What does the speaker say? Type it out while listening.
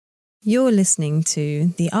You're listening to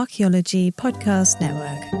the Archaeology Podcast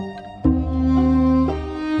Network.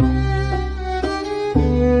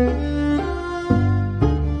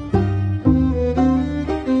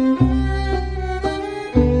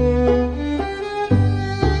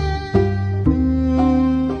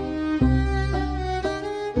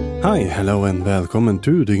 Hi, hello and welcome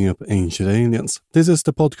to Digging Up Ancient Aliens. This is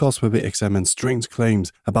the podcast where we examine strange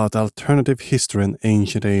claims about alternative history and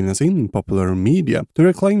ancient aliens in popular media. Do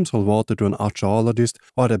the claims hold water to an archaeologist,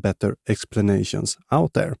 or are there better explanations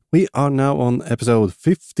out there? We are now on episode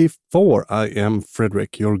 54. I am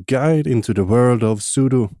Frederick, your guide into the world of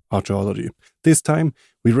pseudo-archaeology. This time,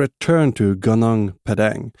 we return to Gunung,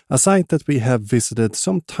 Padang, a site that we have visited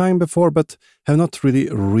some time before but have not really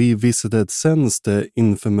revisited since the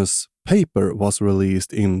infamous paper was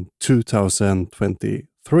released in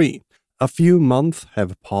 2023. A few months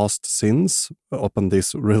have passed since, upon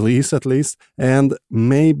this release at least, and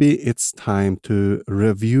maybe it's time to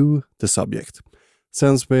review the subject.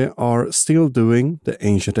 Since we are still doing the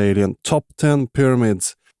Ancient Alien Top 10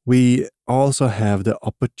 Pyramids, we also have the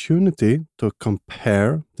opportunity to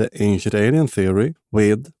compare the ancient alien theory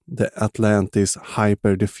with the Atlantis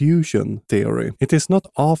hyperdiffusion theory. It is not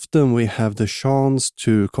often we have the chance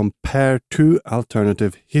to compare two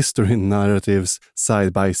alternative history narratives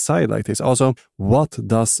side by side like this. Also, what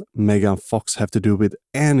does Megan Fox have to do with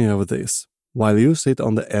any of this? While you sit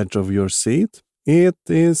on the edge of your seat, it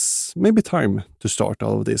is maybe time to start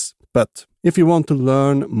all of this. But if you want to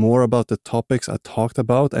learn more about the topics I talked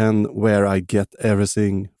about and where I get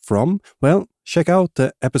everything from, well, check out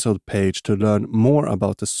the episode page to learn more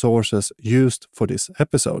about the sources used for this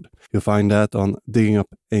episode. You'll find that on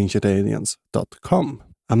diggingupancientaliens.com.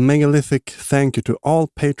 A megalithic thank you to all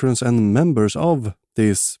patrons and members of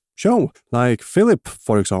this show, like Philip,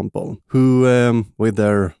 for example, who with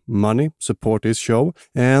their money support this show,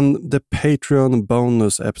 and the Patreon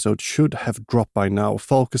bonus episode should have dropped by now,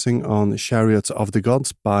 focusing on Chariots of the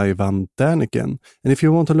Gods by Van Daniken. And if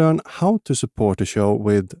you want to learn how to support the show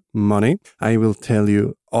with money, I will tell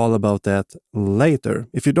you all about that later.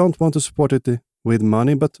 If you don't want to support it with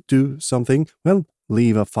money but do something, well,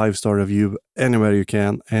 leave a 5-star review anywhere you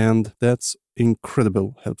can, and that's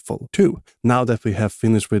incredibly helpful too. Now that we have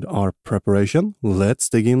finished with our preparation, let's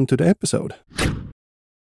dig into the episode.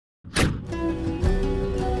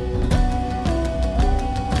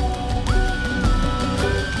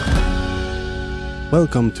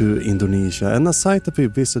 Welcome to Indonesia, and a site that we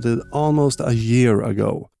visited almost a year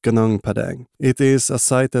ago, Gunung Padang. It is a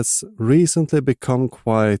site that's recently become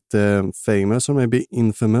quite famous, or maybe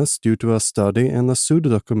infamous, due to a study and a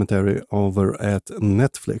pseudo-documentary over at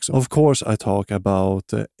Netflix. Of course, I talk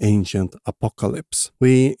about Ancient Apocalypse.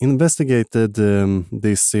 We investigated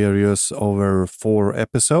this series over 4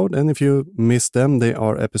 episodes, and if you missed them, they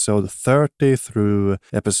are episode 30 through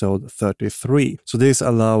episode 33. So this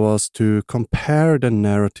allows us to compare the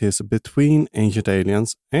narratives between Ancient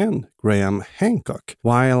Aliens and Graham Hancock.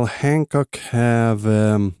 While Hancock have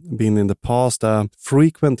been in the past a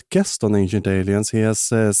frequent guest on Ancient Aliens, he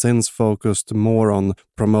has since focused more on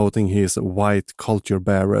promoting his white culture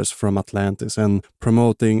bearers from Atlantis and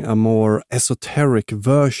promoting a more esoteric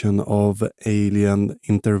version of alien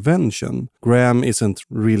intervention. Graham isn't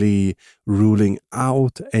really ruling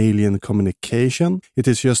out alien communication. It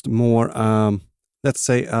is just more, let's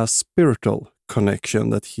say, a spiritual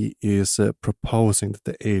connection that he is proposing that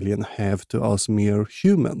the alien have to us mere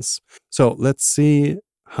humans. So let's see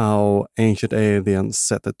how Ancient Aliens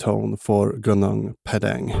set the tone for Gunung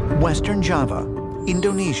Padang. Western Java,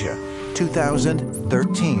 Indonesia,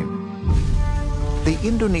 2013. The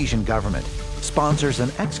Indonesian government sponsors an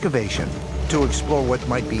excavation to explore what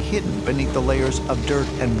might be hidden beneath the layers of dirt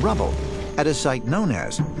and rubble at a site known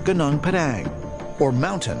as Gunung Padang, or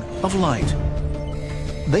Mountain of Light.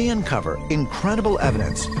 They uncover incredible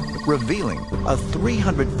evidence revealing a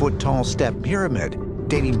 300-foot-tall step pyramid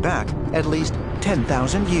dating back at least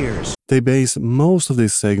 10,000 years. They base most of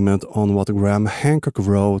this segment on what Graham Hancock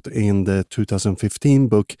wrote in the 2015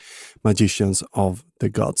 book Magicians of the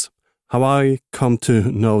Gods. How I come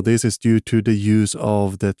to know this is due to the use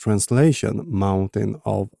of the translation Mountain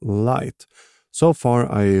of Light. So far,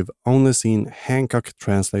 I've only seen Hancock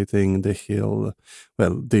translating the hill,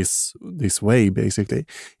 well, this way, basically.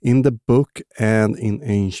 In the book and in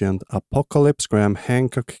Ancient Apocalypse, Graham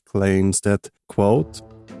Hancock claims that, quote,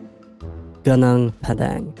 Gunung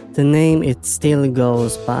Padang. The name it still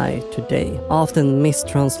goes by today, often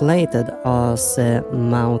mistranslated as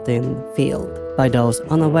mountain field by those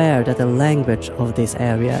unaware that the language of this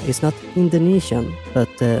area is not Indonesian but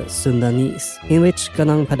Sundanese, in which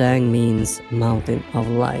Gunung Padang means mountain of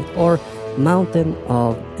light, or Mountain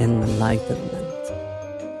of Enlightenment.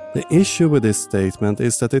 The issue with this statement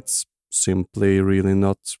is that it's simply really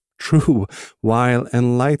not true. While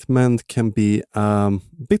enlightenment can be a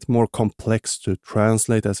bit more complex to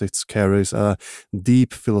translate as it carries a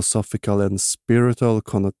deep philosophical and spiritual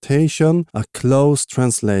connotation, a close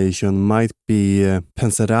translation might be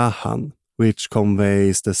penserahan, which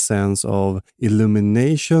conveys the sense of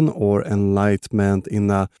illumination or enlightenment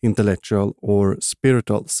in an intellectual or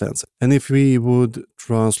spiritual sense. And if we would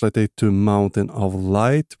translate it to mountain of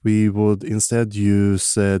light, we would instead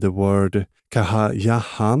use the word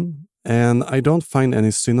kahayahan, and I don't find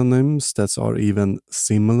any synonyms that are even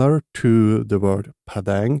similar to the word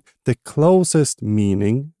Padang. The closest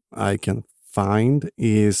meaning I can find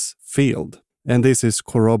is field, and this is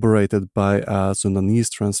corroborated by a Sundanese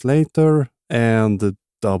translator and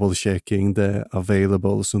double-checking the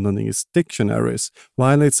available Sundanese dictionaries.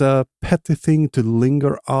 While it's a petty thing to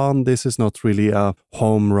linger on, this is not really a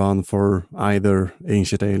home run for either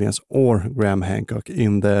Ancient Aliens or Graham Hancock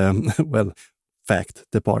in the, fact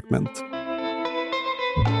department.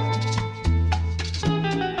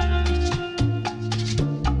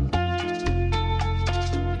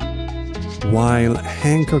 While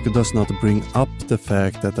Hancock does not bring up the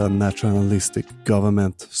fact that a nationalistic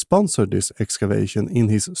government sponsored this excavation in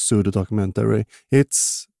his pseudo-documentary,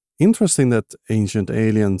 it's interesting that Ancient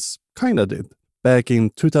Aliens kinda did. Back in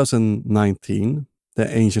 2019, the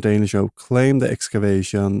Ancient Alien Show claimed the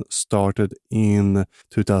excavation started in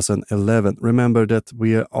 2011. Remember that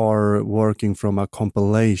we are working from a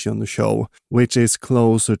compilation show, which is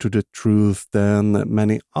closer to the truth than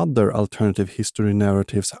many other alternative history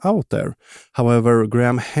narratives out there. However,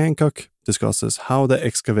 Graham Hancock discusses how the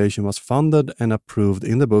excavation was funded and approved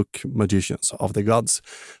in the book Magicians of the Gods.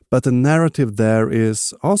 But the narrative there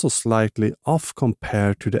is also slightly off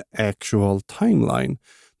compared to the actual timeline.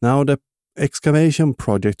 Now, the excavation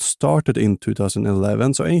project started in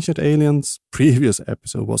 2011, so Ancient Aliens' previous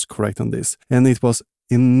episode was correct on this, and it was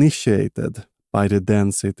initiated by the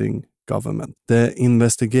then sitting government. The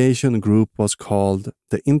investigation group was called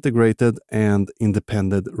the Integrated and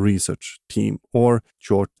Independent Research Team, or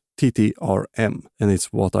short TTRM, and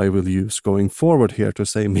it's what I will use going forward here to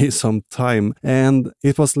save me some time. And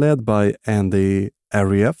it was led by Andy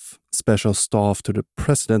Arieff, special staff to the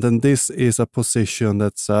president, and this is a position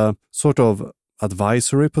that's a sort of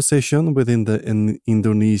advisory position within the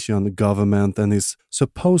Indonesian government and is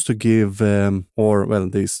supposed to give,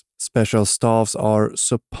 these special staffs are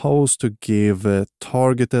supposed to give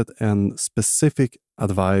targeted and specific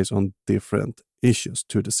advice on different issues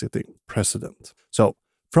to the sitting president. So,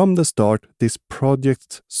 from the start, this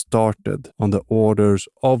project started on the orders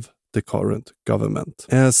of the current government.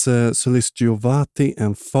 As Solis-Giovati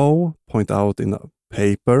and Foe point out in a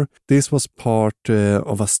paper, this was part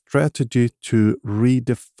of a strategy to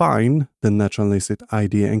redefine the nationalistic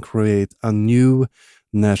idea and create a new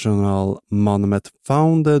national monument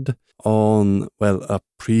founded on, a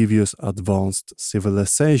previous advanced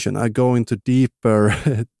civilization. I go into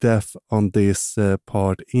deeper depth on this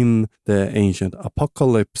part in the Ancient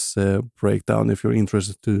Apocalypse breakdown if you're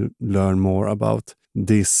interested to learn more about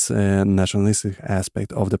this nationalistic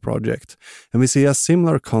aspect of the project. And we see a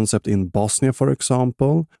similar concept in Bosnia, for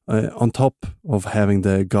example. On top of having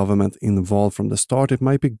the government involved from the start, it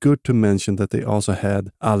might be good to mention that they also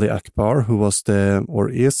had Ali Akbar, who was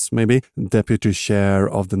is deputy chair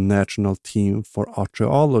of the National Team for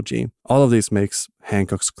Archaeology. All of this makes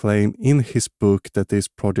Hancock's claim in his book that this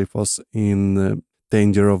project was in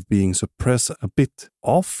danger of being suppressed a bit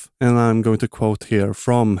off, and I'm going to quote here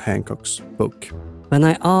from Hancock's book. When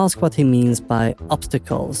I ask what he means by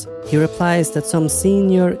obstacles, he replies that some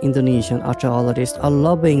senior Indonesian archaeologists are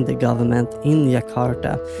lobbying the government in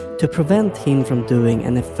Jakarta to prevent him from doing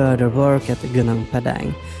any further work at Gunung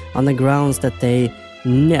Padang on the grounds that they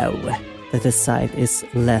know that the site is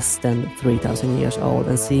less than 3,000 years old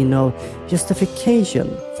and see no justification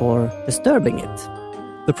for disturbing it.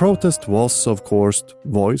 The protest was, of course,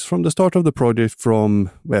 voiced from the start of the project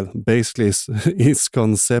from, basically its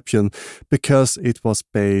conception, because it was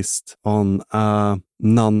based on a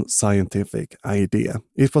non-scientific idea.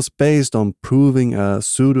 It was based on proving a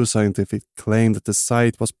pseudo-scientific claim that the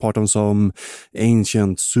site was part of some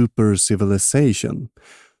ancient super civilization.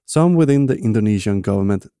 Some within the Indonesian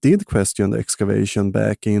government did question the excavation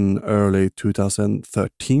back in early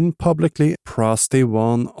 2013 publicly. Prasti,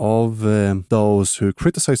 one of those who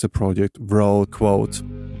criticized the project, wrote, quote,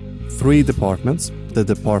 3 departments, the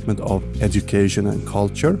Department of Education and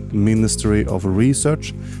Culture, Ministry of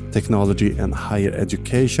Research, Technology and Higher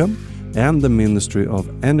Education, and the Ministry of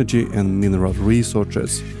Energy and Mineral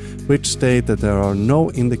Resources, which state that there are no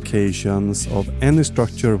indications of any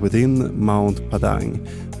structure within Mount Padang,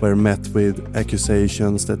 were met with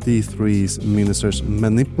accusations that D3's ministers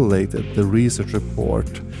manipulated the research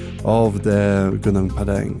report of the Gunung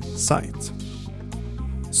Padang site.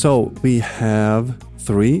 So we have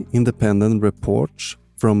 3 independent reports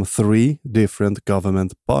from 3 different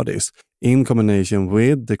government bodies, in combination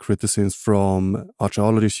with the criticisms from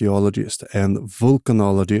archaeologists, geologists, and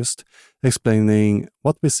volcanologists, explaining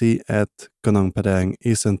what we see at Gunung Padang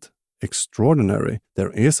isn't extraordinary.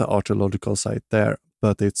 There is an archaeological site there,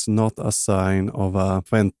 but it's not a sign of a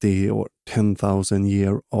 20 or 10,000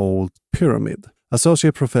 year old pyramid.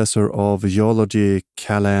 Associate Professor of Geology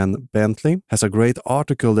Callan Bentley has a great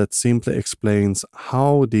article that simply explains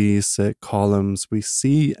how these columns we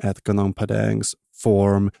see at Gunung Padang's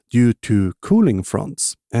form due to cooling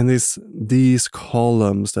fronts. And it's these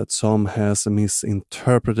columns that some has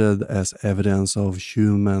misinterpreted as evidence of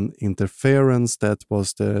human interference that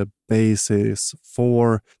was the basis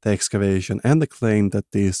for the excavation and the claim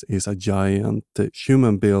that this is a giant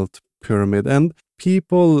human-built pyramid. And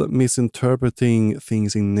people misinterpreting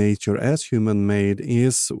things in nature as human-made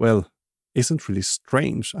isn't really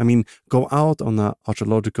strange. I mean, go out on an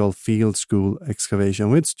archaeological field school excavation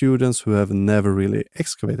with students who have never really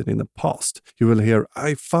excavated in the past. You will hear,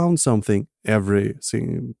 I found something every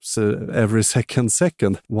second,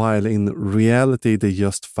 while in reality they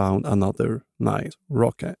just found another nice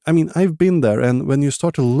rock. I mean, I've been there, and when you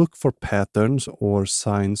start to look for patterns or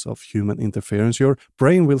signs of human interference, your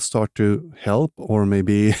brain will start to help or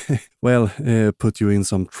maybe, put you in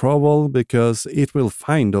some trouble, because it will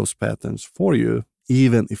find those patterns for you,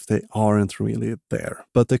 even if they aren't really there.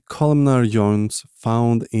 But the columnar joints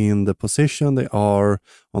found in the position they are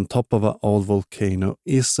on top of an old volcano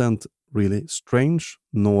isn't really strange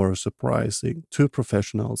nor surprising to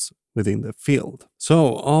professionals within the field.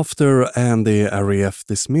 So after Andy Arief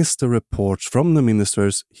dismissed the reports from the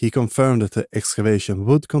ministers, he confirmed that the excavation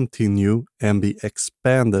would continue and be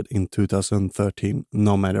expanded in 2013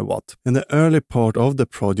 no matter what. And the early part of the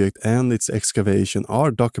project and its excavation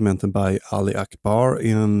are documented by Ali Akbar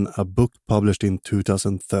in a book published in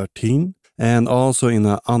 2013, and also in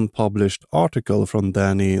an unpublished article from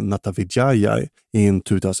Danny Natavijayai in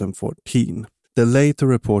 2014. The later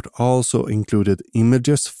report also included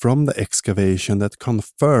images from the excavation that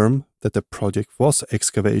confirm that the project was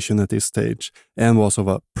excavation at this stage and was of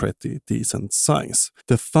a pretty decent size.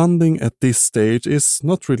 The funding at this stage is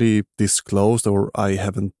not really disclosed, or I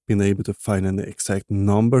haven't been able to find any exact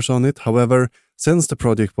numbers on it. However, since the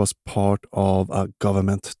project was part of a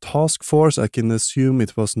government task force, I can assume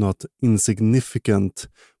it was not insignificant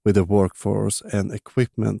with the workforce and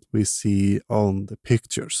equipment we see on the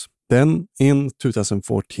pictures. Then, in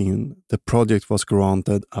 2014, the project was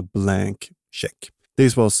granted a blank check.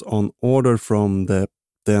 This was on order from the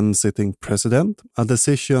then sitting president, a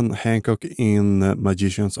decision Hancock in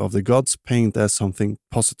Magicians of the Gods paint as something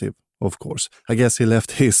positive, of course. I guess he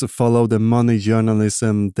left his follow the money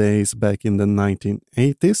journalism days back in the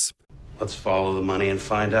 1980s. Let's follow the money and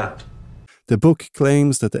find out. The book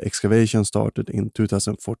claims that the excavation started in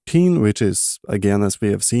 2014, which is, again, as we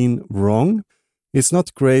have seen, wrong. It's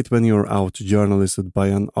not great when you're out journalisted by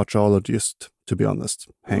an archaeologist, to be honest,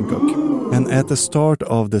 Hancock. And at the start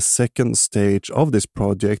of the second stage of this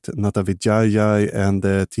project, Natavijayai and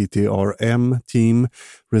the TTRM team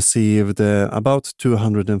received about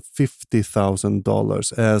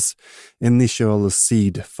 $250,000 as initial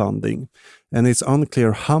seed funding. And it's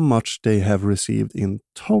unclear how much they have received in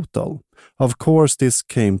total. Of course, this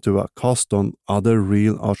came to a cost on other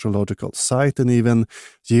real archaeological sites and even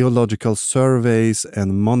geological surveys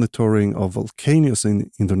and monitoring of volcanoes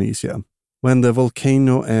in Indonesia. When the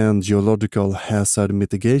Volcano and Geological Hazard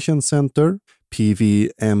Mitigation Center,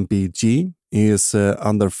 PVMBG, is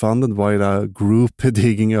underfunded while a group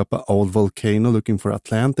digging up an old volcano looking for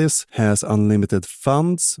Atlantis has unlimited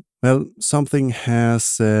funds, something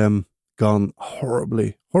has gone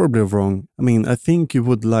horribly wrong. I mean, I think you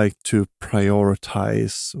would like to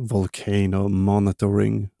prioritize volcano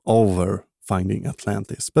monitoring over finding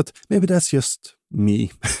Atlantis, but maybe that's just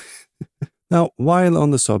me. Now, while on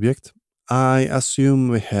the subject, I assume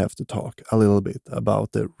we have to talk a little bit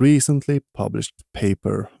about the recently published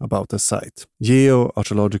paper about the site.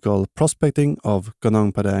 Geoarchaeological Prospecting of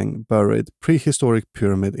Gunung Padang Buried Prehistoric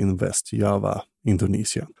Pyramid in West Java,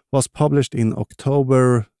 Indonesia, was published in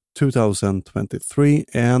October 2023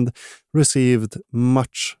 and received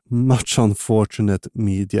much unfortunate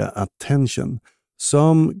media attention.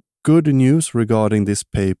 Some good news regarding this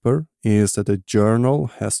paper is that the journal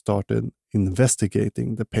has started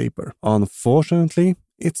investigating the paper. Unfortunately,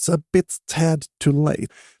 it's a bit tad too late.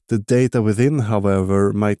 The data within,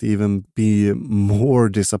 however, might even be more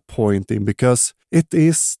disappointing because it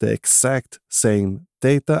is the exact same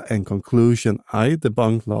data and conclusion I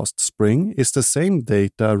debunked last spring is the same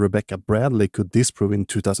data Rebecca Bradley could disprove in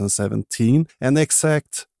 2017 and the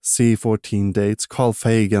exact C14 dates Carl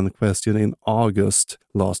Sagan questioned in August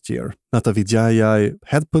last year. Nata Vijayai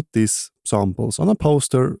had put these samples on a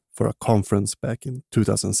poster for a conference back in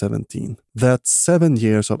 2017. That 7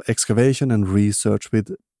 years of excavation and research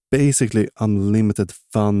with basically unlimited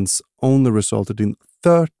funds only resulted in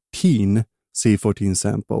 13 C14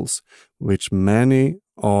 samples, which many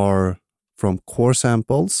are from core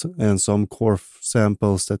samples and some core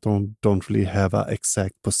samples that don't really have an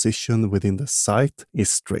exact position within the site is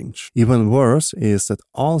strange. Even worse is that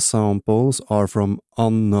all samples are from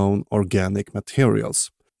unknown organic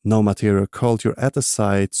materials. No material culture at the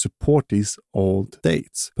site support these old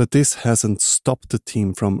dates. But this hasn't stopped the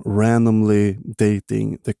team from randomly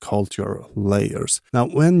dating the culture layers. Now,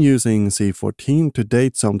 when using C14 to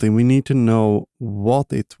date something, we need to know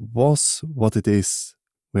what it was, what it is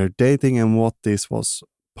we're dating, and what this was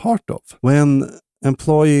part of. When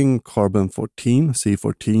employing carbon-14,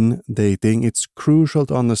 C14 dating, it's crucial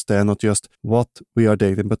to understand not just what we are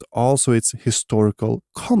dating, but also its historical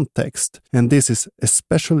context. And this is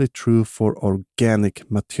especially true for organic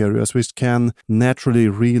materials, which can naturally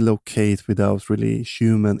relocate without really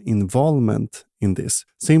human involvement in this.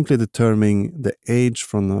 Simply determining the age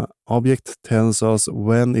from an object tells us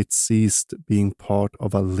when it ceased being part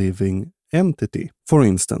of a living entity. For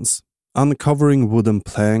instance, uncovering wooden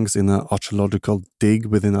planks in an archaeological dig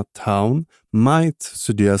within a town might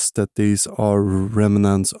suggest that these are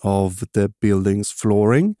remnants of the building's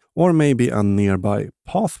flooring or maybe a nearby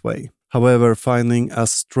pathway. However, finding a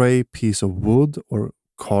stray piece of wood or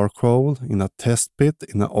charcoal in a test pit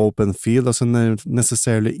in an open field doesn't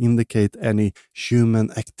necessarily indicate any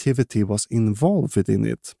human activity was involved within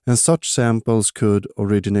it. And such samples could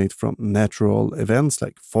originate from natural events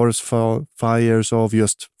like forest fires or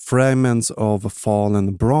just fragments of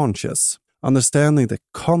fallen branches. Understanding the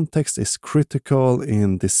context is critical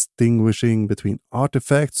in distinguishing between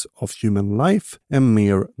artifacts of human life and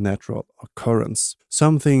mere natural occurrence.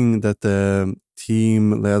 Something that the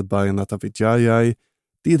team led by Nata Vijayai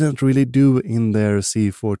didn't really do in their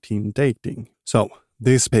C14 dating. So,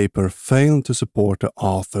 this paper failed to support the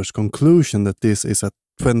author's conclusion that this is a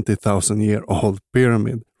 20,000-year-old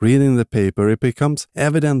pyramid. Reading the paper, it becomes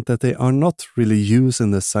evident that they are not really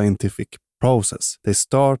using the scientific process. They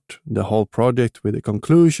start the whole project with the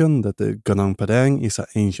conclusion that the Gunung Padang is an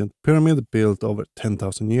ancient pyramid built over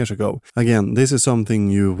 10,000 years ago. Again, this is something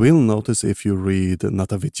you will notice if you read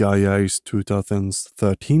Nata Vijayai's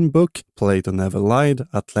 2013 book, Plato Never Lied,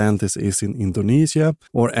 Atlantis is in Indonesia,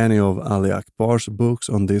 or any of Ali Akbar's books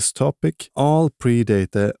on this topic. All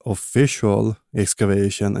predate the official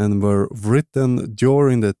excavation and were written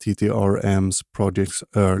during the TTRM's project's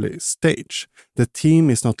early stage. The team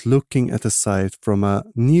is not looking at the site from a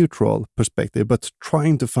neutral perspective, but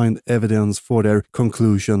trying to find evidence for their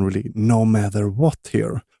conclusion really no matter what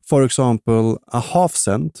here. For example, a half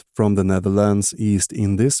cent from the Netherlands East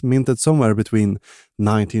Indies, minted somewhere between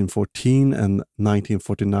 1914 and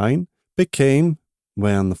 1949, became,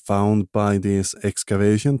 when found by this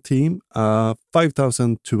excavation team, a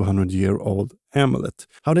 5,200-year-old amulet.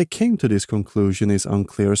 How they came to this conclusion is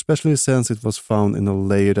unclear, especially since it was found in a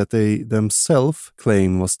layer that they themselves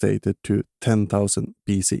claim was dated to 10,000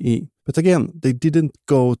 BCE. But again, they didn't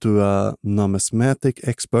go to a numismatic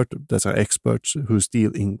expert, that's an expert who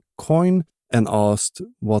deal in coin, and asked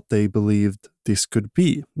what they believed this could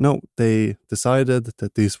be. No, they decided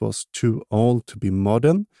that this was too old to be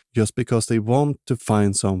modern, just because they want to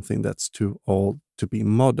find something that's too old to be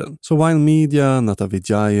modern. So while media, Nata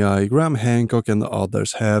Vijayai, Graham Hancock and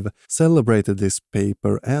others have celebrated this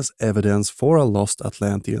paper as evidence for a lost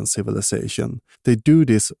Atlantean civilization, they do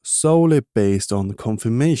this solely based on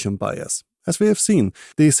confirmation bias. As we have seen,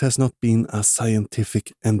 this has not been a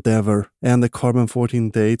scientific endeavor, and the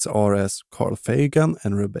carbon-14 dates are, as Carl Sagan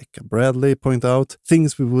and Rebecca Bradley point out,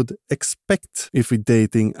 things we would expect if we're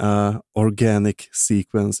dating an organic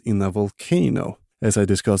sequence in a volcano. As I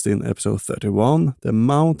discussed in episode 31, the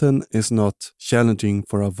mountain is not challenging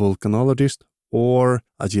for a volcanologist or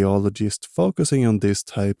a geologist focusing on this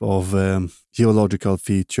type of geological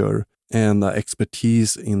feature and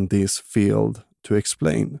expertise in this field to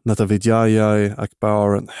explain. Nata Vijayai,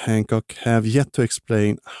 Akbar and Hancock have yet to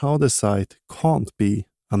explain how the site can't be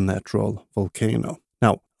a natural volcano.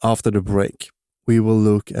 Now, after the break, we will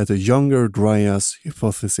look at the Younger Dryas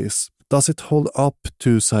hypothesis. Does it hold up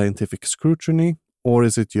to scientific scrutiny, or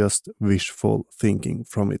is it just wishful thinking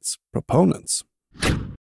from its proponents?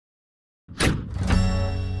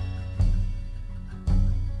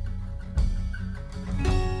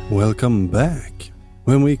 Welcome back.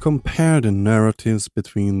 When we compare the narratives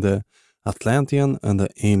between the Atlantean and the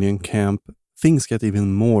alien camp, things get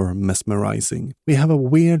even more mesmerizing. We have a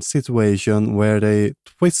weird situation where they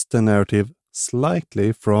twist the narrative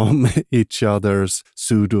slightly from each other's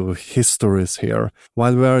pseudo-histories here.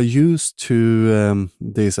 While we are used to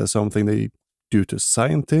this as something they do to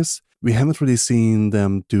scientists, we haven't really seen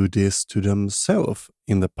them do this to themselves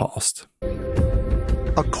in the past.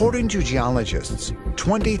 According to geologists,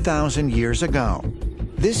 20,000 years ago,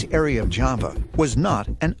 this area of Java was not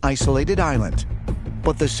an isolated island,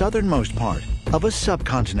 but the southernmost part of a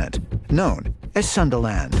subcontinent known as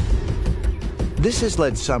Sundaland. This has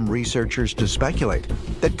led some researchers to speculate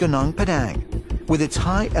that Gunung Padang, with its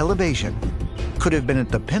high elevation, could have been at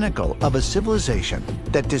the pinnacle of a civilization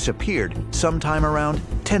that disappeared sometime around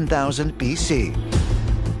 10,000 BC.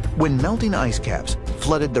 When melting ice caps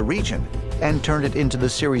flooded the region and turned it into the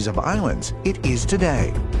series of islands it is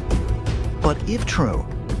today. But if true,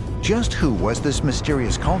 just who was this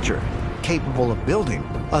mysterious culture capable of building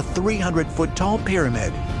a 300-foot tall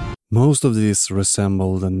pyramid? Most of these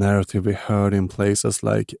resemble the narrative we heard in places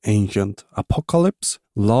like Ancient Apocalypse.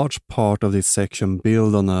 Large part of this section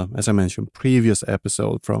build on a, as I mentioned, previous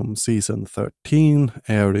episode from season 13,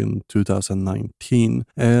 aired in 2019.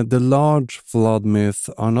 The large flood myths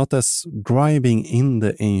are not as driving in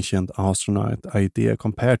the ancient astronaut idea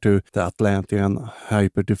compared to the Atlantean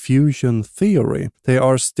hyperdiffusion theory. They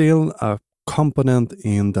are still a component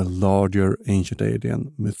in the larger ancient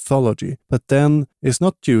alien mythology, but then it's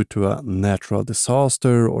not due to a natural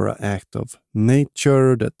disaster or an act of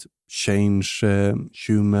nature that change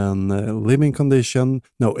human living condition.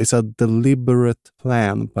 No, it's a deliberate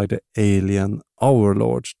plan by the alien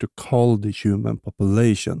overlords to cull the human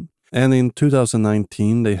population. And in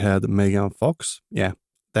 2019 they had Megan Fox,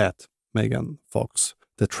 that Megan Fox,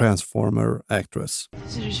 the Transformer actress.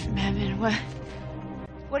 Visitors from heaven, what?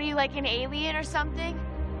 What are you, like an alien or something?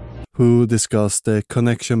 Who discussed the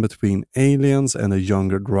connection between aliens and the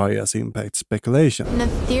Younger Dryas impact speculation. And the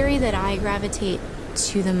theory that I gravitate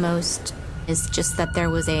to the most is just that there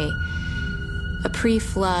was a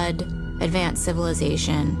pre-flood advanced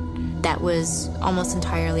civilization that was almost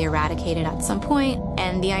entirely eradicated at some point,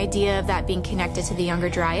 and the idea of that being connected to the Younger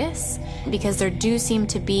Dryas, because there do seem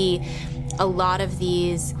to be a lot of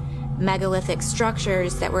these megalithic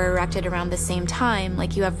structures that were erected around the same time.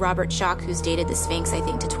 Like you have Robert Schoch, who's dated the Sphinx, I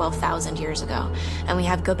think, to 12,000 years ago. And we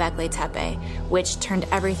have Göbekli Tepe, which turned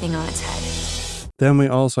everything on its head. Then we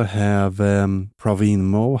also have Praveen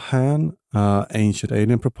Mohan, ancient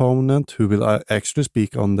alien proponent, who will actually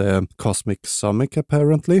speak on the Cosmic Summit,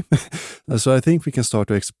 apparently. So I think we can start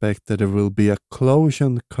to expect that there will be a close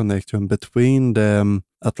connection between the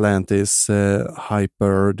Atlantis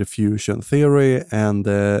hyper-diffusion theory and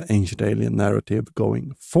the ancient alien narrative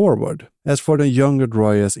going forward. As for the Younger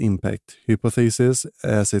Dryas impact hypothesis,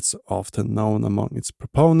 as it's often known among its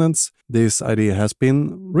proponents, this idea has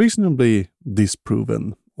been reasonably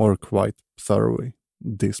disproven, or quite thoroughly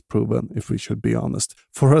disproven, if we should be honest.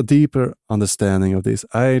 For a deeper understanding of this,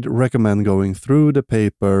 I'd recommend going through the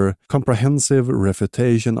paper Comprehensive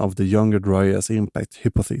Refutation of the Younger Dryas Impact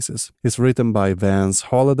Hypothesis. It's written by Vance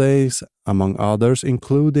Hollidays, among others,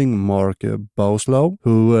 including Mark Boslow,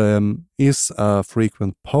 who is a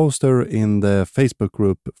frequent poster in the Facebook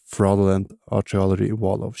group Fraudulent Archaeology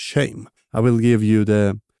Wall of Shame. I will give you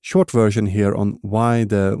the short version here on why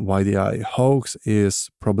the YDI hoax is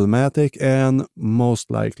problematic and most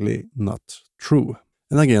likely not true.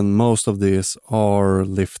 And again, most of these are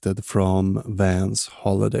lifted from Vance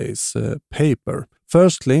Holliday's paper.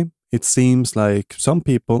 Firstly, it seems like some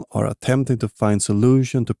people are attempting to find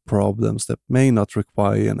solutions to problems that may not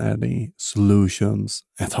require any solutions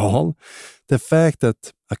at all. The fact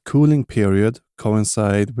that a cooling period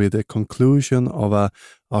coincides with the conclusion of an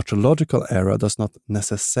archaeological era does not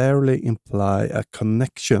necessarily imply a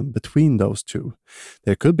connection between those two.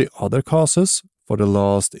 There could be other causes for the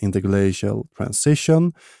last interglacial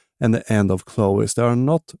transition and the end of Clovis that are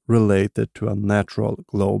not related to a natural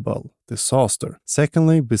global disaster.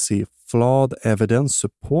 Secondly, we see flawed evidence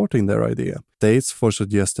supporting their idea. Dates for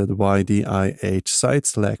suggested YDIH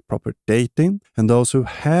sites lack proper dating, and those who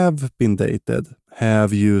have been dated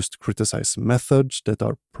have used criticized methods that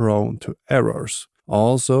are prone to errors.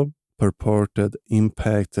 Also, purported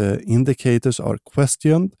impact indicators are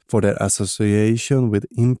questioned for their association with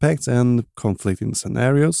impacts and conflicting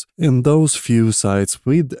scenarios, and those few sites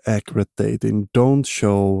with accurate dating don't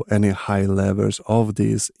show any high levels of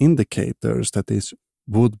these indicators that is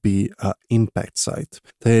would be an impact site.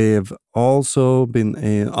 They've also been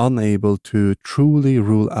unable to truly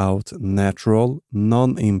rule out natural,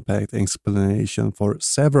 non-impact explanation for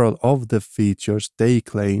several of the features they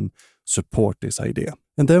claim support this idea.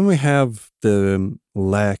 And then we have the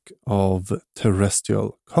lack of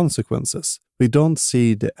terrestrial consequences. We don't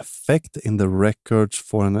see the effect in the records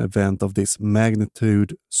for an event of this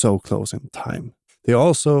magnitude so close in time. They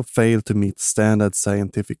also fail to meet standard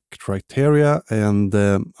scientific criteria and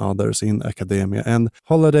others in academia, and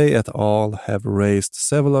Holliday et al. Have raised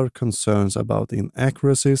several concerns about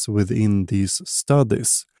inaccuracies within these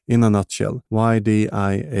studies. In a nutshell,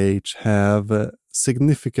 YDIH have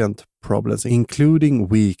significant problems, including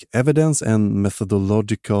weak evidence and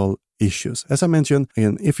methodological issues. As I mentioned,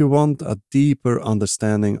 again, if you want a deeper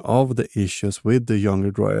understanding of the issues with the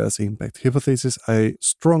Younger Dryas impact hypothesis, I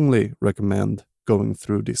strongly recommend going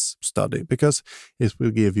through this study because it will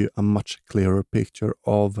give you a much clearer picture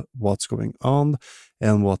of what's going on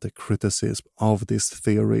and what the criticism of this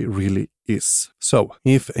theory really is. So,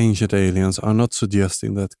 if ancient aliens are not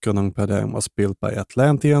suggesting that Gunung Padang was built by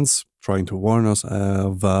Atlanteans, trying to warn us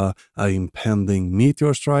of an impending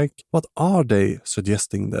meteor strike, what are they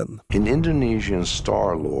suggesting then? In Indonesian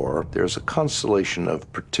star lore, there's a constellation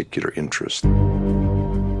of particular interest.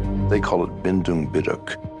 They call it Bintang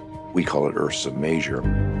Biduk. We call it Ursa Major.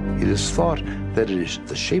 It is thought that it is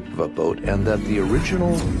the shape of a boat and that the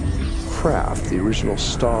original craft, the original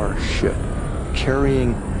star ship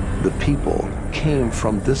carrying the people came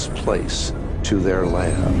from this place to their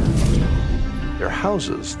land. Their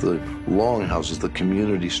houses, the longhouses, the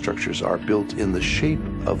community structures are built in the shape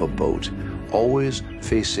of a boat, always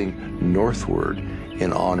facing northward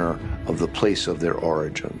in honor of the place of their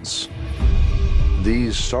origins.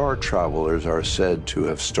 These star travelers are said to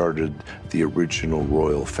have started the original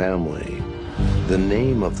royal family. The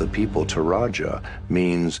name of the people, Toraja,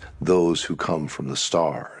 means those who come from the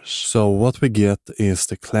stars. So what we get is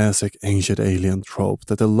the classic ancient alien trope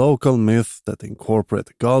that the local myth that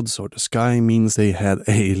incorporate gods or the sky means they had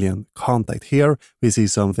alien contact. Here we see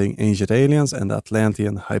something ancient aliens and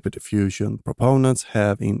Atlantean hyperdiffusion proponents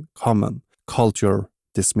have in common: culture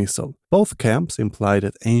dismissal. Both camps imply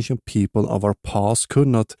that ancient people of our past could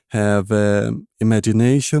not have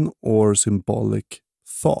imagination or symbolic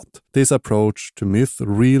thought. This approach to myth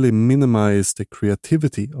really minimized the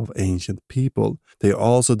creativity of ancient people. They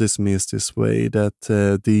also dismiss this way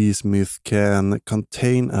that these myths can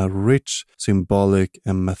contain a rich symbolic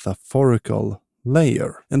and metaphorical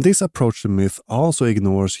layer. And this approach to myth also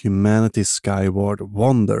ignores humanity's skyward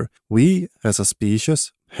wonder. We, as a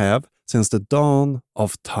species, have since the dawn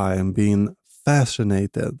of time been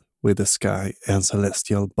fascinated with the sky and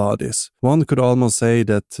celestial bodies. One could almost say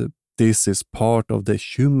that this is part of the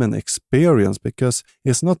human experience because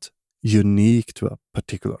it's not unique to a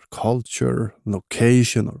particular culture,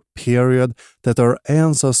 location, or period that our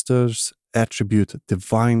ancestors attribute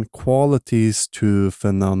divine qualities to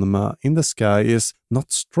phenomena in the sky is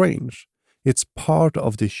not strange. It's part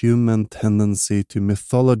of the human tendency to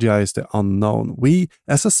mythologize the unknown. We,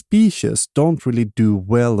 as a species, don't really do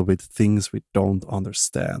well with things we don't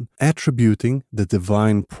understand. Attributing the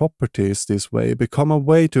divine properties this way become a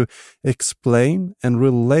way to explain and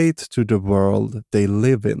relate to the world they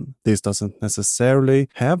live in. This doesn't necessarily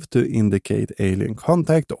have to indicate alien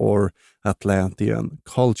contact or Atlantean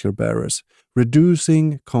culture bearers.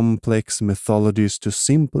 Reducing complex mythologies to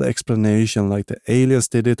simple explanation like the aliens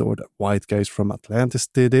did it or the white guys from Atlantis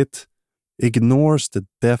did it ignores the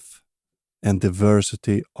depth and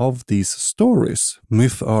diversity of these stories.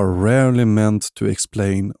 Myths are rarely meant to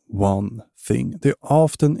explain one thing. They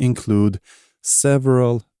often include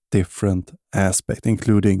several different aspects,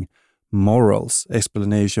 including morals,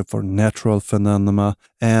 explanation for natural phenomena,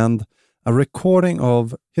 and a recording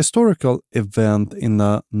of historical event in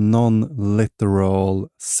a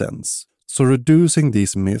non-literal sense. So reducing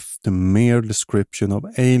these myths to mere description of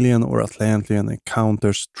alien or Atlantean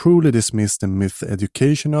encounters truly dismiss the myth's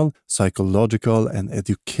educational, psychological, and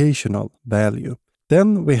educational value.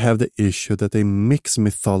 Then we have the issue that they mix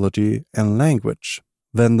mythology and language.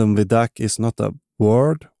 Vendom Vidak is not a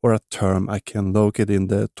word or a term I can locate in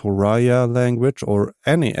the Toraya language or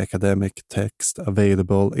any academic text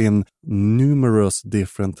available in numerous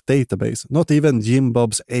different databases. Not even Jim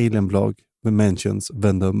Bob's alien blog mentions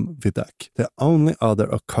Vendom Vidak. The only other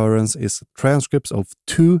occurrence is transcripts of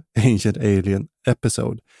 2 ancient alien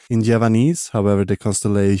episodes. In Javanese, however, the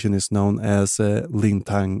constellation is known as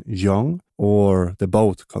Lintang Yong, or the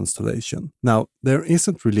boat constellation. Now, there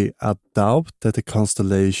isn't really a doubt that the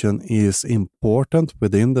constellation is important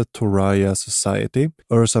within the Toraya society.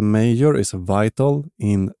 Ursa Major is vital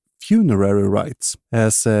in funerary rites.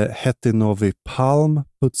 As Hetty Novi Palm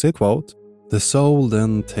puts it, quote, "The soul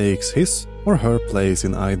then takes his or her place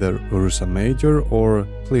in either Ursa Major or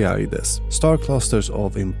Pleiades, star clusters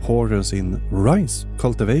of importance in rice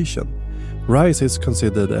cultivation. Rice is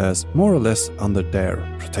considered as more or less under their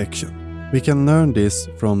protection." We can learn this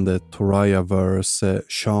from the Toraya verse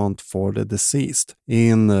Chant for the Deceased.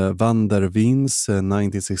 In Van der Wien's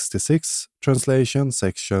 1966 translation,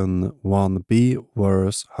 section 1b,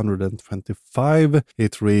 verse 125,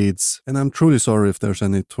 it reads, and I'm truly sorry if there's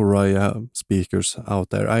any Toraya speakers out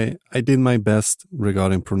there. I did my best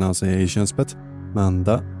regarding pronunciations, but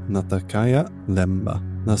Manda, Natakaya, Lemba,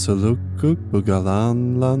 Nasulukuk,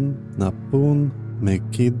 Bugalanlan, Napun,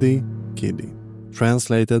 Mekidi, Kidi.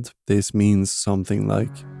 Translated, this means something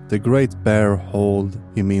like, "The great bear hold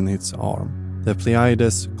him in its arm. The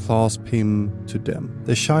Pleiades clasp him to them.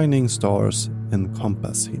 The shining stars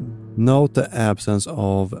encompass him." Note the absence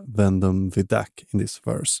of Vendum Vidak in this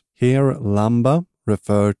verse. Here, Lamba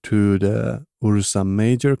refer to the Ursa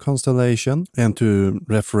Major constellation, and to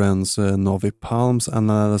reference Novi Palm's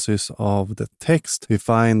analysis of the text, we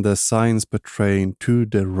find the signs pertaining to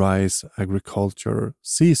the rice agriculture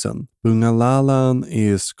season. Bungalalan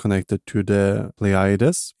is connected to the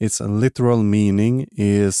Pleiades. Its literal meaning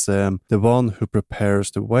is the one who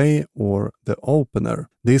prepares the way or the opener.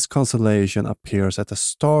 This constellation appears at the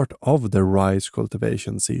start of the rice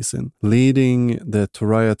cultivation season, leading the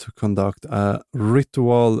Toraya to conduct a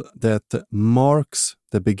ritual that marks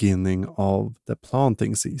the beginning of the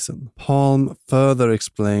planting season. Palm further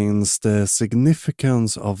explains the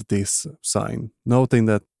significance of this sign, noting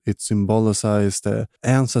that it symbolizes the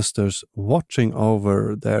ancestors watching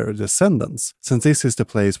over their descendants, since this is the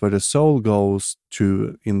place where the soul goes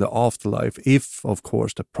to in the afterlife, if, of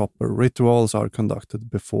course, the proper rituals are conducted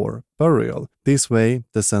before burial. This way,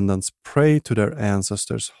 descendants pray to their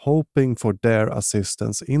ancestors, hoping for their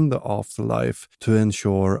assistance in the afterlife to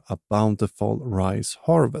ensure a bountiful rice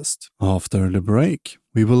harvest. After the break,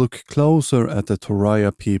 we will look closer at the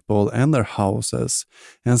Toraya people and their houses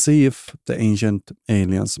and see if the ancient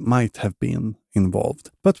aliens might have been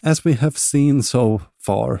involved. But as we have seen so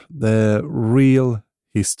far, the real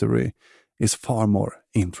history is far more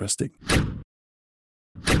interesting.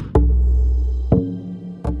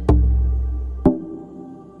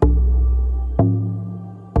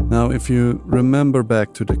 Now, if you remember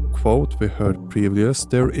back to the quote we heard previous,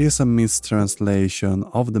 there is a mistranslation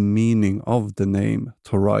of the meaning of the name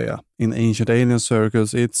Toraya. In ancient alien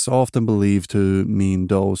circles, it's often believed to mean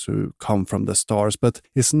those who come from the stars, but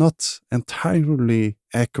it's not entirely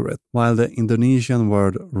accurate. While the Indonesian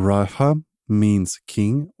word Raha means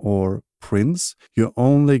king or prince, you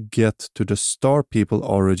only get to the star people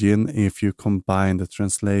origin if you combine the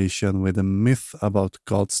translation with a myth about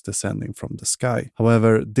gods descending from the sky.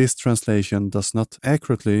 However, this translation does not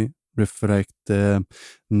accurately reflect the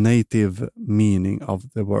native meaning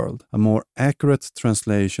of the world. A more accurate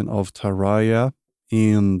translation of Toraya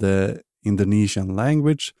in the Indonesian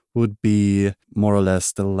language would be more or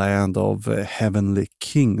less the land of heavenly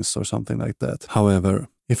kings or something like that. However,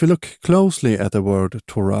 if we look closely at the word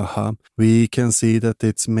Toraha, we can see that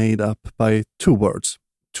it's made up by two words,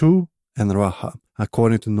 Tu and Raha.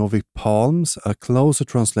 According to Novi Palms, a closer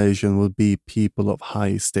translation would be people of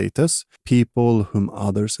high status, people whom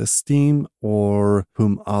others esteem or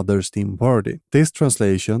whom others deem worthy. This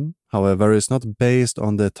translation, however, is not based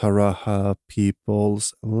on the Taraha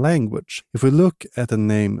people's language. If we look at the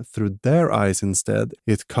name through their eyes instead,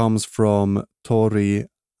 it comes from Tori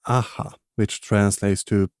Aha, which translates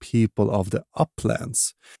to people of the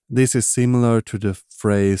uplands. This is similar to the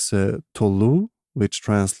phrase Tolu, which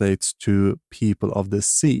translates to people of the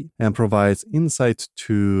sea, and provides insight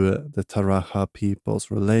to the Taraha people's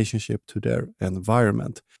relationship to their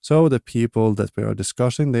environment. So the people that we are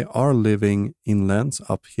discussing, they are living inland,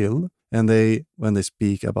 uphill, and when they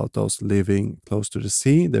speak about those living close to the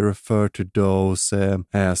sea, they refer to those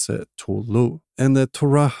as Tolu. And the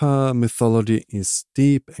Toraha mythology is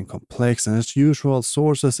deep and complex, and as usual,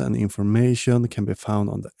 sources and information can be found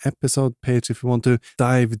on the episode page if you want to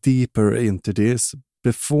dive deeper into this.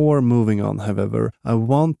 Before moving on, however, I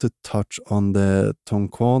want to touch on the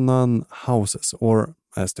Tongkonan houses, or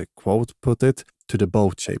as the quote put it, to the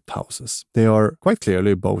boat-shaped houses. They are quite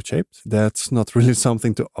clearly boat-shaped. That's not really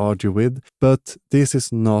something to argue with, but this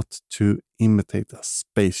is not to imitate a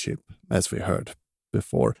spaceship, as we heard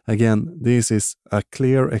before. Again, this is a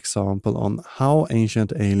clear example on how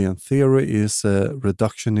ancient alien theory is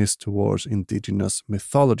reductionist towards indigenous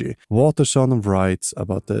mythology. Waterson writes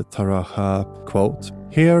about the Taraha, quote,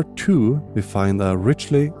 "Here too we find a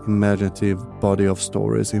richly imaginative body of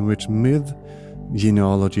stories in which myth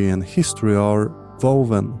genealogy and history are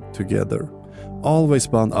woven together, always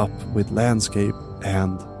bound up with landscape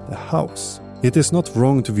and the house. It is not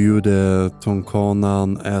wrong to view the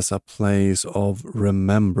Tongkonan as a place of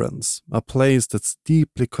remembrance, a place that's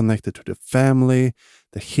deeply connected to the family,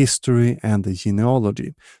 the history, and the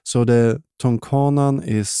genealogy. So the Tongkonan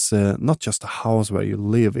is not just a house where you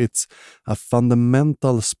live, it's a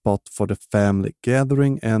fundamental spot for the family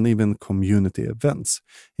gathering and even community events,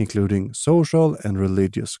 including social and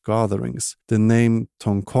religious gatherings. The name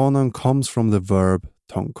Tongkonan comes from the verb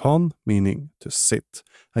tongkon, meaning to sit,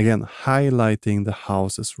 again highlighting the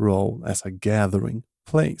house's role as a gathering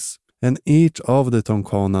place. And each of the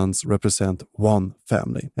Tongkonans represent one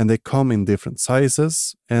family, and they come in different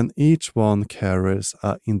sizes, and each one carries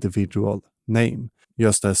an individual name.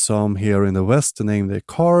 Just as some here in the West name their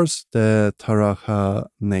cars, the Taraja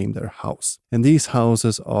name their house. And these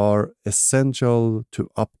houses are essential to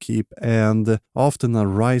upkeep, and often a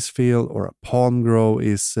rice field or a palm grove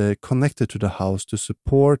is connected to the house to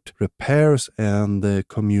support repairs and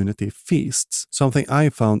community feasts. Something I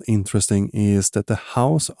found interesting is that the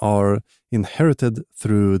house are inherited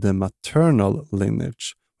through the maternal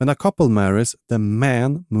lineage. When a couple marries, the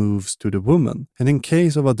man moves to the woman. And in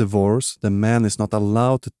case of a divorce, the man is not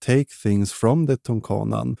allowed to take things from the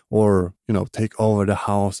Tongkonan or, take over the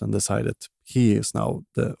house and decide that he is now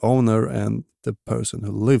the owner and the person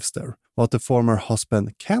who lives there. What the former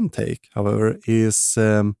husband can take, however, is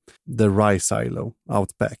the rice silo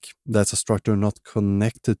out back. That's a structure not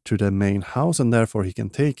connected to the main house, and therefore he can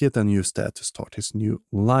take it and use that to start his new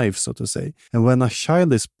life, so to say. And when a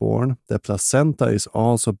child is born, the placenta is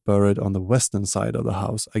also buried on the western side of the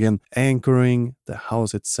house, again anchoring the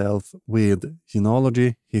house itself with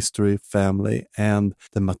genealogy, history, family, and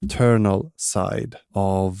the maternal side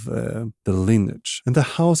of the lineage. And the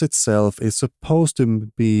house itself is supposed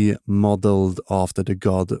to be modeled after the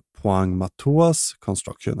god Puang Matua's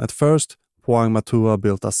construction. At first, Puang Matua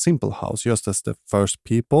built a simple house, just as the first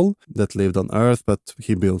people that lived on Earth, but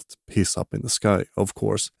he built his up in the sky, of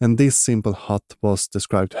course. And this simple hut was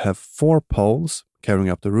described to have 4 poles carrying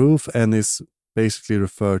up the roof and is basically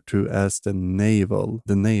referred to as the navel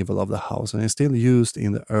of the house, and is still used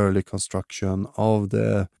in the early construction of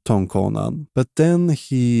the Tongkonan. But then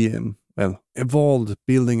he evolved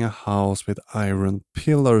building a house with iron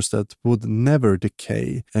pillars that would never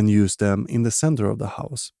decay and use them in the center of the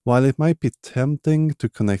house. While it might be tempting to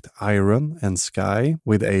connect iron and sky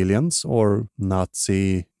with aliens or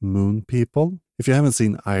Nazi moon people, if you haven't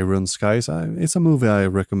seen Iron Skies, it's a movie I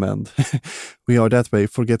recommend. We are that way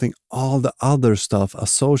forgetting all the other stuff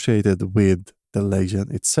associated with the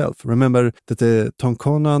legend itself. Remember that the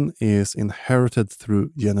Tongkonan is inherited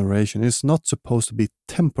through generation. It's not supposed to be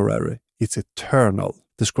temporary. It's eternal.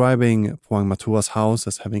 Describing Puang Matua's house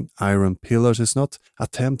as having iron pillars is not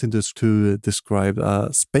attempting to describe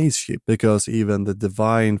a spaceship, because even the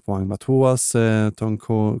divine Puang Matua's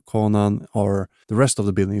Tongkonan or the rest of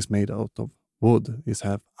the building is made out of wood. Is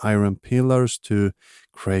have iron pillars to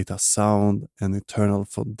create a sound and eternal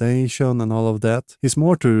foundation and all of that. It's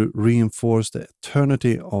more to reinforce the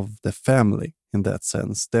eternity of the family in that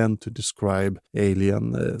sense than to describe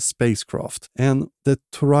alien spacecraft. And the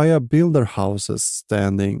Turaya builder houses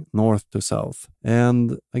standing north to south.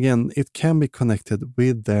 And again, it can be connected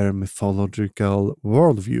with their mythological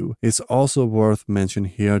worldview. It's also worth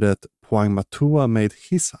mentioning here that Puang Matua made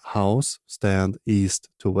his house stand east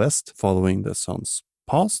to west, following the sun's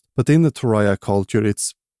path. But in the Turaya culture,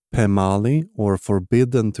 it's Pemali, or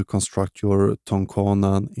forbidden to construct your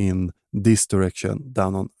Tongkonan in this direction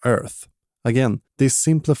down on earth. Again, this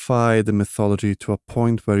simplifies the mythology to a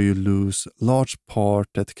point where you lose large part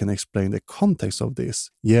that can explain the context of this.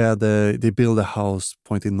 Yeah, they build a house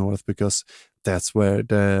pointing north because that's where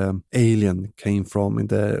the alien came from in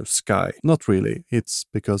the sky. Not really. It's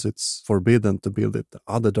because it's forbidden to build it the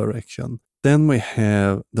other direction. Then we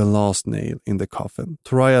have the last nail in the coffin.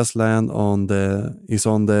 Turaya's land is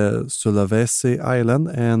on the Sulawesi island,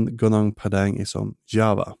 and Gunung Padang is on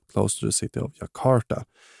Java, close to the city of Jakarta.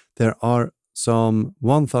 There are some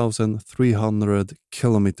 1,300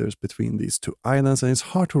 kilometers between these two islands, and it's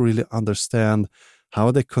hard to really understand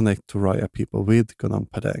how they connect Turaya people with Gunung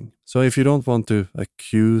Padang. So if you don't want to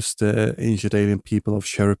accuse the ancient alien people of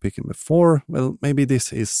cherry-picking before, well, maybe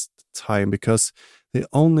this is the time, because they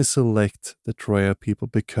only select the Turaya people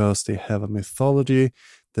because they have a mythology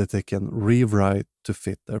that they can rewrite to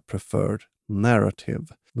fit their preferred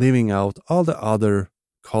narrative, leaving out all the other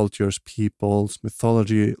cultures, peoples,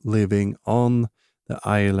 mythology living on the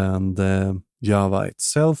island Java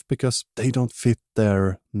itself, because they don't fit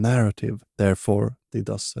their narrative. Therefore, it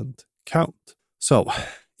doesn't count. So,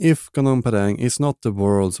 if Gunung Padang is not the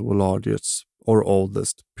world's largest or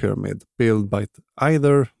oldest pyramid built by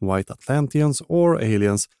either white Atlanteans or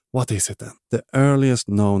aliens, what is it then? The earliest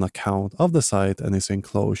known account of the site and its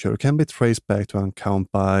enclosure can be traced back to an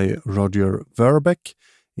account by Roger Verbeek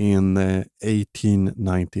in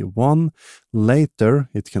 1891. Later,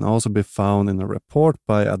 it can also be found in a report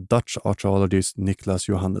by a Dutch archaeologist Nicholas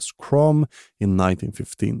Johannes Krom in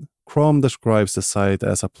 1915. Krom describes the site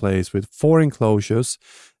as a place with 4 enclosures,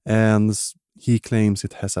 and he claims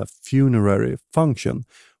it has a funerary function.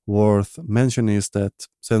 Worth mentioning is that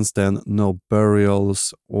since then, no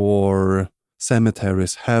burials or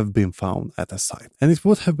cemeteries have been found at the site. And it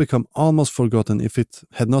would have become almost forgotten if it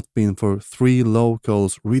had not been for 3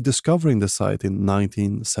 locals rediscovering the site in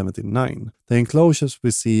 1979. The enclosures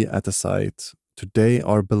we see at the site today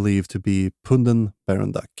are believed to be Punden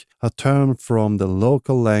Berendak, a term from the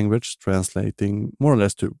local language translating more or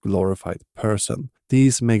less to glorified person.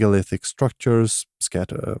 These megalithic structures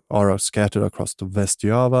are scattered across the West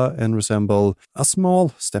Java and resemble a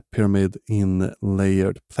small step pyramid in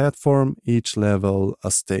layered platform, each level a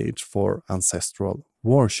stage for ancestral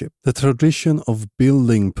worship. The tradition of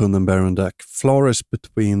building Punden Berendak flourished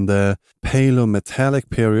between the Paleometallic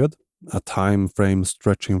period, a time frame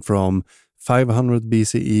stretching from 500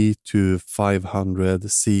 BCE to 500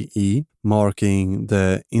 CE, marking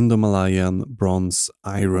the Indo-Malayan Bronze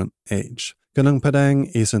Iron Age. Gunung Padang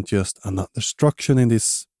isn't just another structure in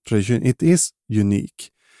this tradition, it is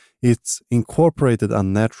unique. It's incorporated a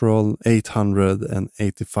natural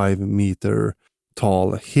 885 meter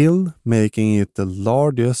tall hill, making it the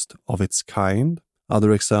largest of its kind.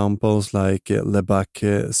 Other examples like Lebak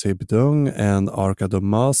Sebdung and Arca de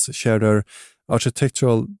Mas share their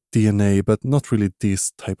architectural DNA, but not really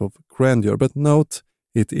this type of grandeur. But note,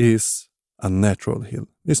 it is a natural hill.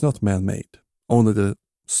 It's not man-made. Only the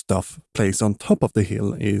stuff placed on top of the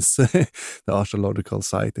hill is the archaeological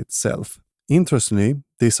site itself. Interestingly,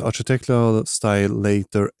 this architectural style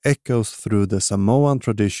later echoes through the Samoan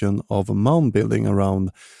tradition of mound building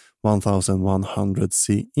around 1100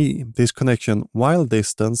 CE. This connection, while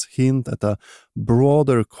distant, hint at a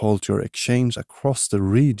broader culture exchange across the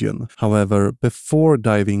region. However, before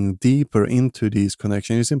diving deeper into these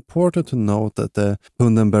connections, it's important to note that the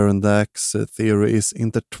Punden Berendak's theory is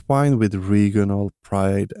intertwined with regional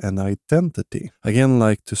pride and identity. Again,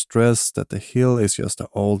 like to stress that the hill is just an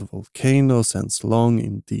old volcano since long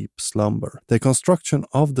in deep slumber. The construction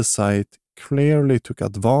of the site clearly took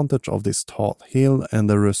advantage of this tall hill and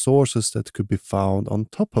the resources that could be found on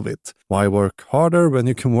top of it. Why work harder when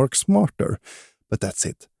you can work smarter? But that's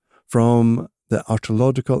it. From the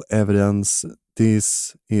archaeological evidence,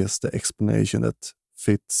 this is the explanation that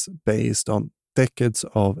fits based on decades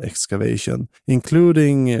of excavation,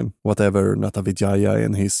 including whatever Natavijaya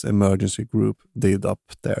and his emergency group did up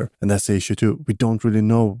there. And that's the issue too. We don't really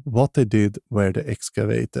know what they did, where they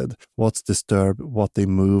excavated, what's disturbed, what they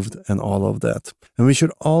moved, and all of that. And we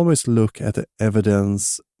should always look at the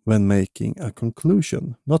evidence when making a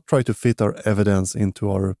conclusion, not try to fit our evidence into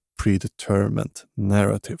our predetermined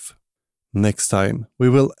narrative. Next time, we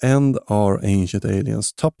will end our Ancient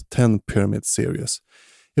Aliens Top 10 Pyramid series.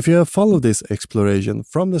 If you have followed this exploration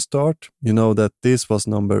from the start, you know that this was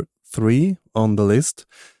number 3 on the list.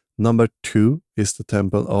 Number 2 is the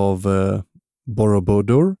temple of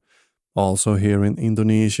Borobudur, also here in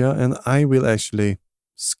Indonesia, and I will actually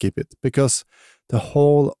skip it because the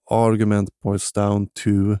whole argument boils down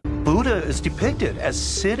to Buddha is depicted as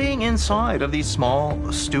sitting inside of these small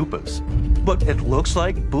stupas, but it looks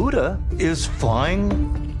like Buddha is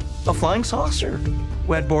flying a flying saucer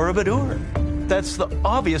at Borobudur. That's the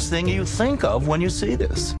obvious thing you think of when you see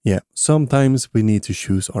this. Yeah, sometimes we need to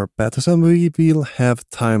choose our battles, and we will have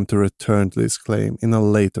time to return to this claim in a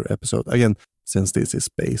later episode. Again, since this is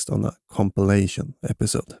based on a compilation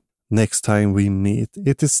episode. Next time we meet,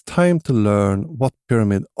 it is time to learn what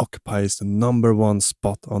pyramid occupies the number 1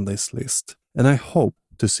 spot on this list. And I hope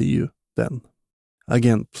to see you then.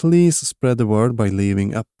 Again, please spread the word by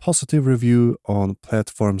leaving a positive review on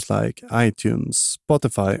platforms like iTunes,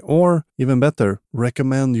 Spotify, or even better,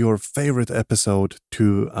 recommend your favorite episode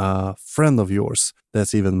to a friend of yours.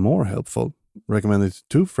 That's even more helpful. Recommend it to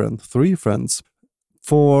 2 friends, 3 friends.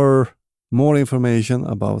 For more information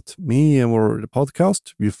about me or the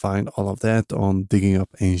podcast, you find all of that on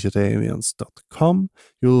diggingupancientaliens.com.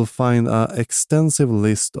 You'll find an extensive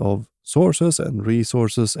list of sources and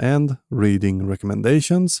resources and reading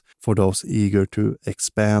recommendations for those eager to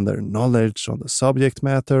expand their knowledge on the subject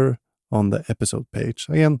matter on the episode page,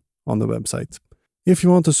 again, on the website. If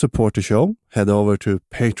you want to support the show, head over to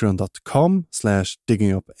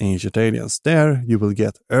patreon.com/diggingupancientaliens. There you will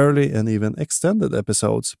get early and even extended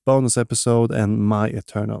episodes, bonus episode, and my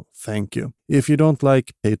eternal thank you. If you don't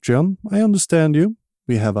like Patreon, I understand you.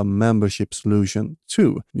 We have a membership solution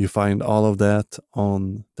too. You find all of that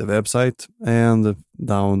on the website and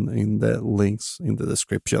down in the links in the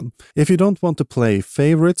description. If you don't want to play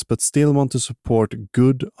favorites but still want to support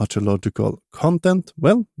good archaeological content,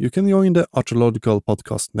 well, you can join the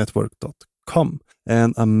archaeologicalpodcastnetwork.com.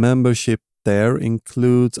 And a membership there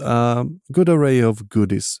includes a good array of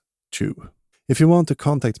goodies too. If you want to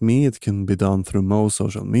contact me, it can be done through most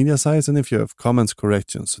social media sites, and if you have comments,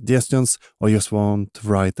 corrections, suggestions, or just want to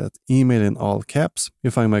write that email in all caps,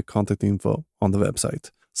 you find my contact info on the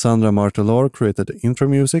website. Sandra Martelor created the intro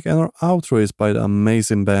music, and our outro is by the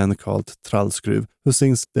amazing band called Trallskruv, who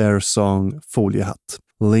sings their song Foliehatt.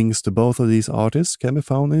 Links to both of these artists can be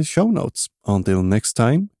found in the show notes. Until next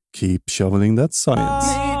time, keep shoveling that science.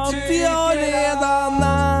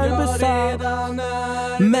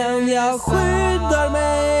 Men jag skyddar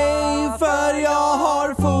mig för jag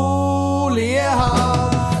har foliehatt.